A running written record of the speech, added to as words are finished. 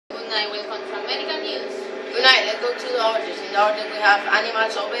night, welcome to American News. Good night, let's go to the orders. In the order we have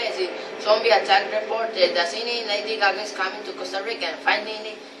animals obesity, zombie attack reported, the singing Lady Gaga is coming to Costa Rica, and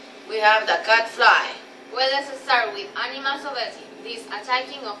finally we have the cat fly. Well, let's start with animals obesity, this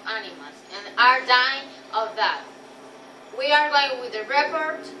attacking of animals, and are dying of that. We are going with the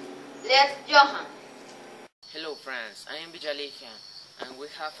report. Let's Johan. Hello friends, I am Vijalijan, and we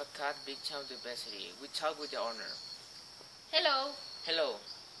have a cat victim of obesity. We talk with the owner. Hello. Hello.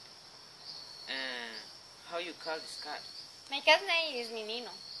 How you call this cat? My cat's name is Menino.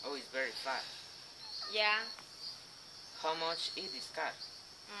 Oh, it's very fat. Yeah. How much is this cat?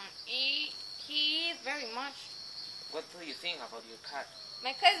 He eats very much. What do you think about your cat?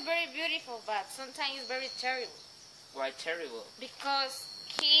 My cat is very beautiful, but sometimes very terrible. Why terrible? Because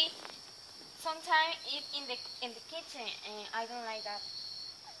he sometimes eats in the kitchen, and I don't like that.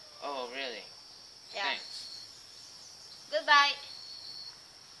 Oh, really? Yeah. Thanks. Goodbye.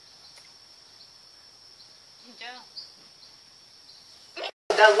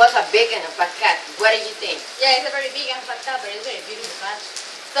 That was a big and a fat cat. What do you think? Yeah, it's a very big and fat cat, but it's very beautiful cat.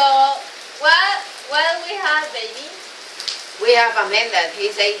 So, what we have, baby? We have Amanda.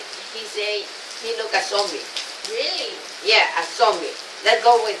 He look a zombie. Really? Yeah, a zombie. Let's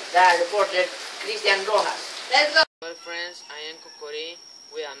go with the reporter Christian Rojas. Let's go. Well friends, I am Kokori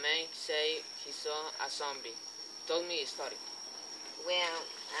with a man say he saw a zombie. Told me a story. Well,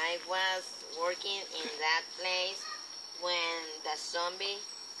 I was working in that place when the zombie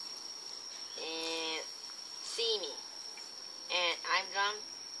see me, and I run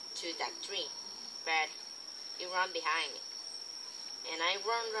to the tree, but he run behind me, and I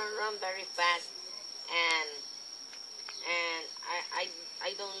run very fast, and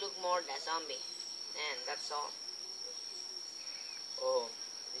I don't look more the zombie, and that's all. Oh,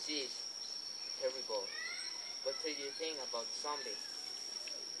 this is terrible. What do you think about zombie?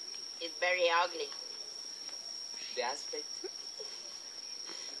 It's very ugly. The aspect?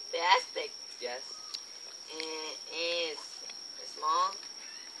 The aspect Yes. is small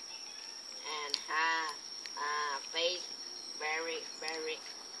and have a face very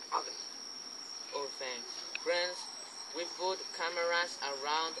ugly. Oh, thanks. Friends, we put cameras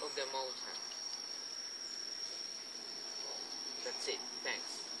around of the mountain. That's it.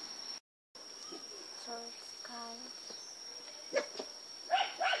 Thanks.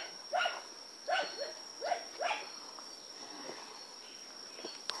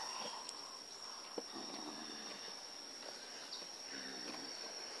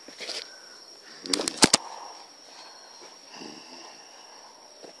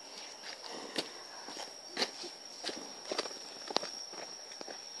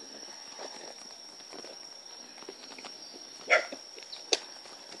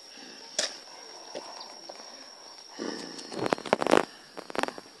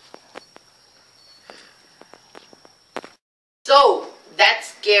 So, that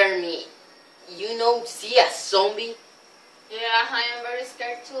scared me. You know, see a zombie? Yeah, I am very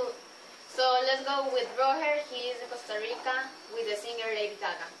scared too. So let's go with Roger. He is in Costa Rica with the singer Lady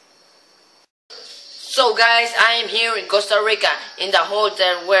Gaga. So guys, I am here in Costa Rica in the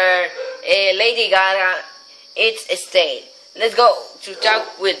hotel where Lady Gaga is stayed. Let's go to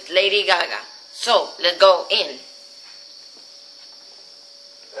talk with Lady Gaga. So, let's go in.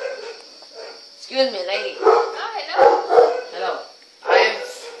 Excuse me, lady. Oh, hello. Hello.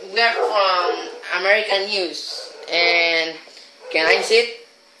 We are from American News. And can I sit?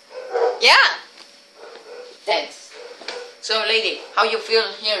 Yeah. Thanks. So, lady, how you feel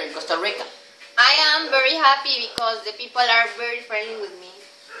here in Costa Rica? I am very happy because the people are very friendly with me.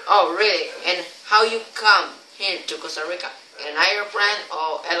 Oh, really? And how you come here to Costa Rica? In an airplane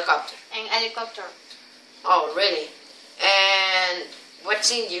or helicopter? And helicopter. Oh, really? And what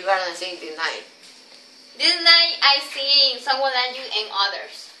scene you gonna sing tonight? This night I sing Someone Like You and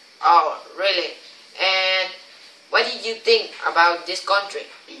Others. Oh, really? And what did you think about this country?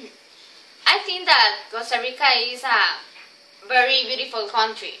 I think that Costa Rica is a very beautiful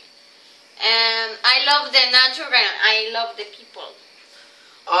country. And I love the nature and I love the people.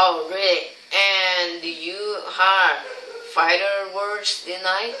 Oh, really? And do you have fireworks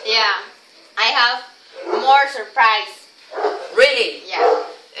tonight? Yeah, I have more surprise. Really? Yeah.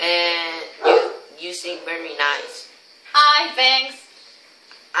 And you sing very nice. Hi, thanks.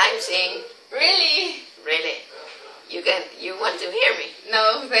 I'm sing. Really? Really? You want to hear me?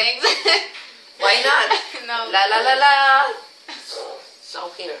 No, thanks. Why not? No. La la la la. So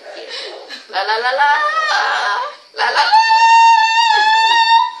here. La la la la. La la la.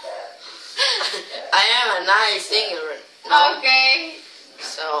 I am a nice singer. No? Okay.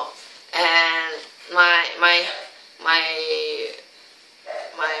 So, and my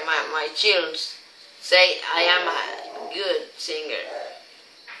my children say I am a good singer.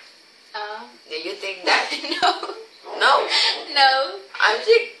 Do you think that? No. No. No. I'm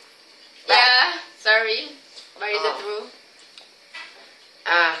sick. Yeah, sorry. But is it Oh. true?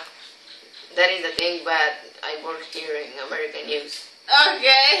 That is the thing, but I work here in American News.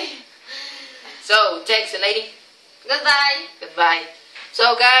 Okay. So, thanks, lady. Goodbye. Goodbye.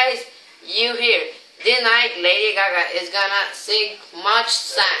 So, guys, you hear. This night, Lady Gaga is gonna sing much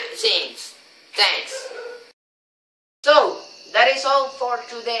sings. Thanks. So, that is all for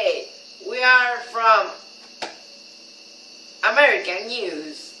today. We are from American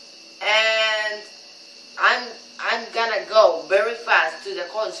News, and I'm gonna go very fast to the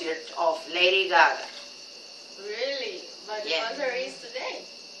concert of Lady Gaga. Really? But the Yeah. concert is today.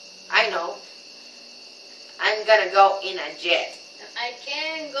 I know. I'm gonna go in a jet. I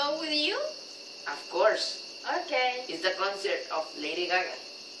can go with you? Of course. Okay. It's the concert of Lady Gaga.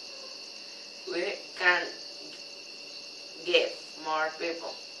 We can get more people.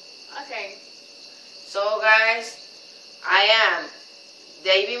 Okay. So guys, I am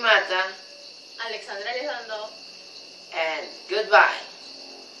Deiby Mata, Alexandra Alejandro. and goodbye.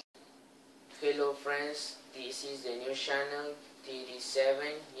 Hello friends, this is the new channel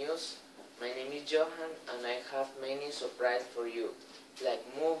 37 News. My name is Johan and I have many surprises for you, like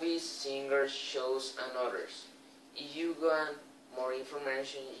movies, singers, shows and others. If you want more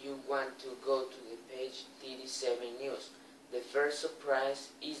information, you want to go to the page 37 News. The first surprise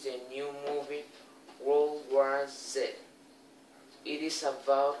is the new movie World War Z. It is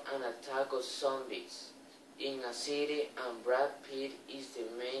about an attack of zombies in a city, and Brad Pitt is the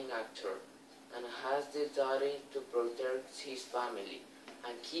main actor and has the duty to protect his family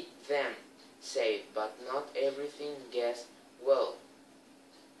and keep them safe, but not everything gets well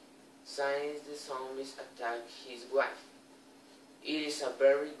since the zombies attack his wife. It is a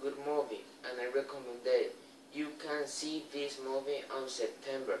very good movie and I recommend it. You can see this movie on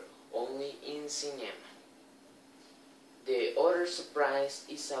September, only in cinema. The other surprise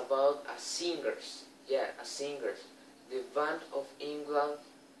is about a singers. Yeah, a singers. The band of England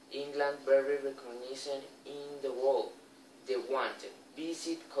very recognized in the world. They wanted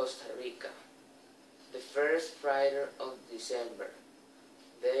visit Costa Rica the first Friday of December.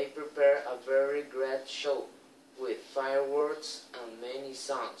 They prepare a very great show with fireworks and many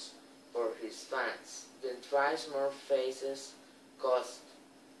songs for his fans. The thrice more faces cost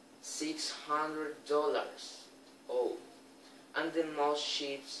 $600. Oh, and the most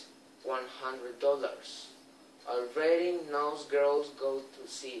ships $100. Already knows girls go to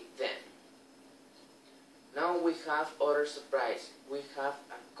see them. Now we have other surprise. We have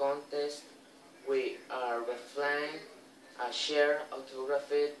a contest. We are flying a share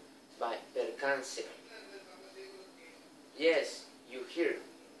autographed by Percance. Yes, you hear,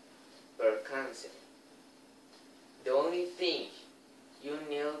 Percance. The only thing you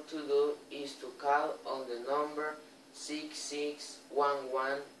need to do is to call on the number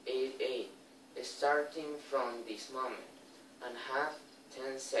 661188 starting from this moment and have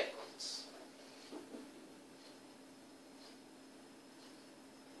 10 seconds.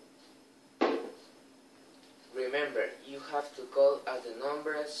 Remember, you have to call at the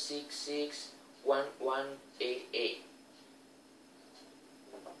number 661188.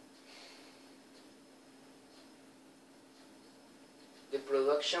 The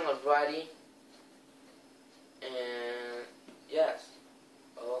production already, and yes,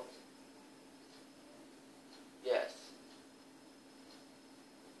 oh, yes.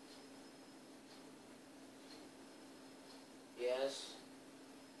 Yes.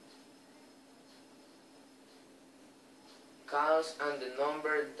 Calls and the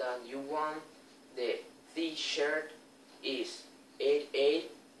number that you want the t-shirt is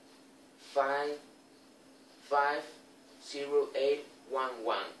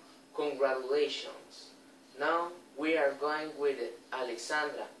 88550811. Congratulations. Now we are going with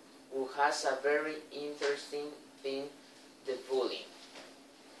Alexandra, who has a very interesting thing, the bullying.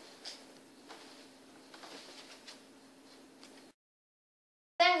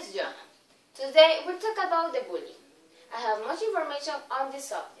 Thanks, Johan. Today we'll talk about the bullying. I have much information on this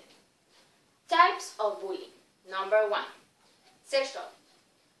subject. Types of bullying. Number 1. Sexual.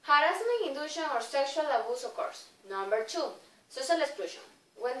 Harassment, induction, or sexual abuse occurs. Number 2. Social exclusion.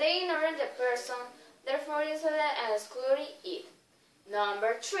 When they ignore the person, therefore insult and exclude it.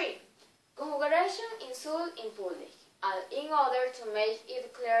 Number 3. Conjuration, insult in public, and in order to make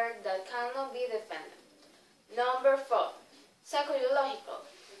it clear that cannot be defended. Number 4. Psychological.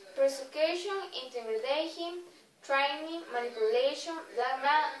 Persecution, intimidation, training, manipulation,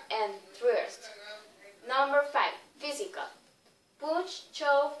 blackmail, and threats. Number 5. Physical. Punch,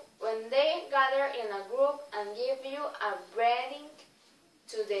 shove, when a branding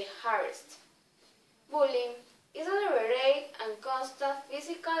to the harassed. Bullying is a deliberate and constant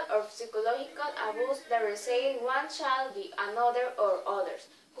physical or psychological abuse that results in one child by another or others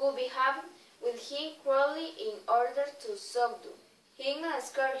who behave with him cruelly in order to subdue him and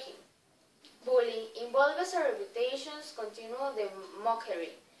scare him. Bullying involves repetitions, continue the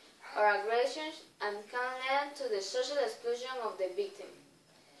mockery or aggressions and can lead to the social exclusion of the victim.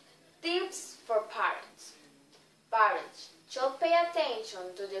 Tips for parents. Parents should pay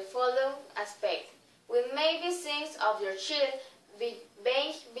attention to the following aspects when maybe signs of your child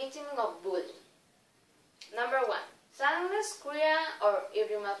being victim of bullying. Number 1. Sadness, crying, or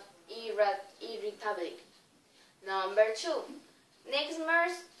irritability. Number 2.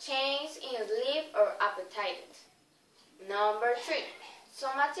 Nightmares, change in sleep or appetite. Number 3.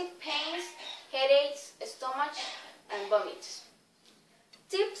 Somatic pains, headaches, stomach, and vomits.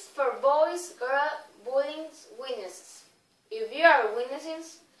 Tips for boys, girls, bullying witnesses. If you are witnessing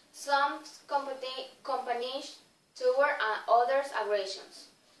some companies toward others' aggressions,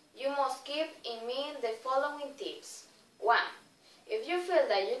 you must keep in mind the following tips. 1. If you feel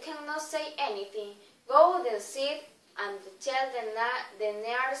that you cannot say anything, go and sit and tell the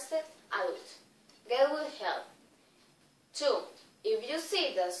nearest adult. Get will help. 2. If you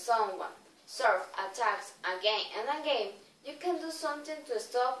see that someone attacks again and again, you can do something to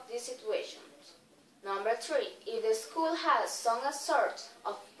stop this situation. Number 3. If the school has some sort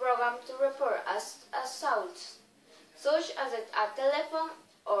of program to report assaults, such as a telephone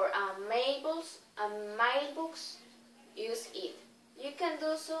or a mailbox, use it. You can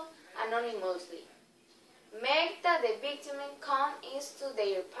do so anonymously. Make that the victim come to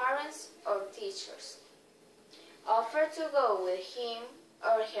their parents or teachers. Offer to go with him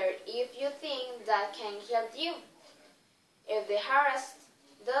or her if you think that can help you. If the harassed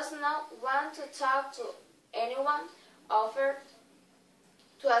does not want to talk to anyone, offer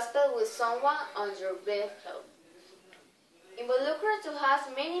to speak with someone on your behalf. Involucrate to as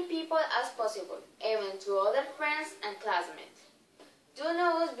many people as possible, even to other friends and classmates. Do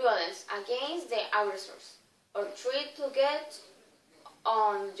not use violence against the aggressors, or try to get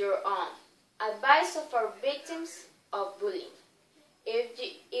on your own. Advice for victims of bullying.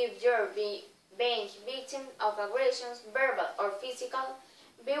 If you're being victim of aggressions, verbal or physical,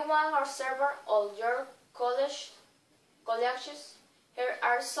 be one or several of your colleagues. Here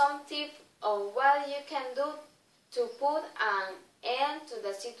are some tips on what you can do to put an end to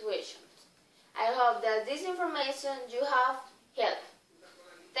the situation. I hope that this information you have helped.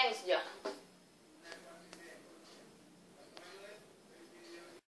 Thanks, Johan.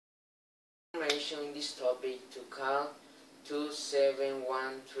 Information in this topic to call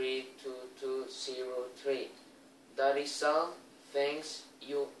 27132203. That is all. Thanks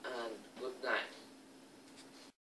you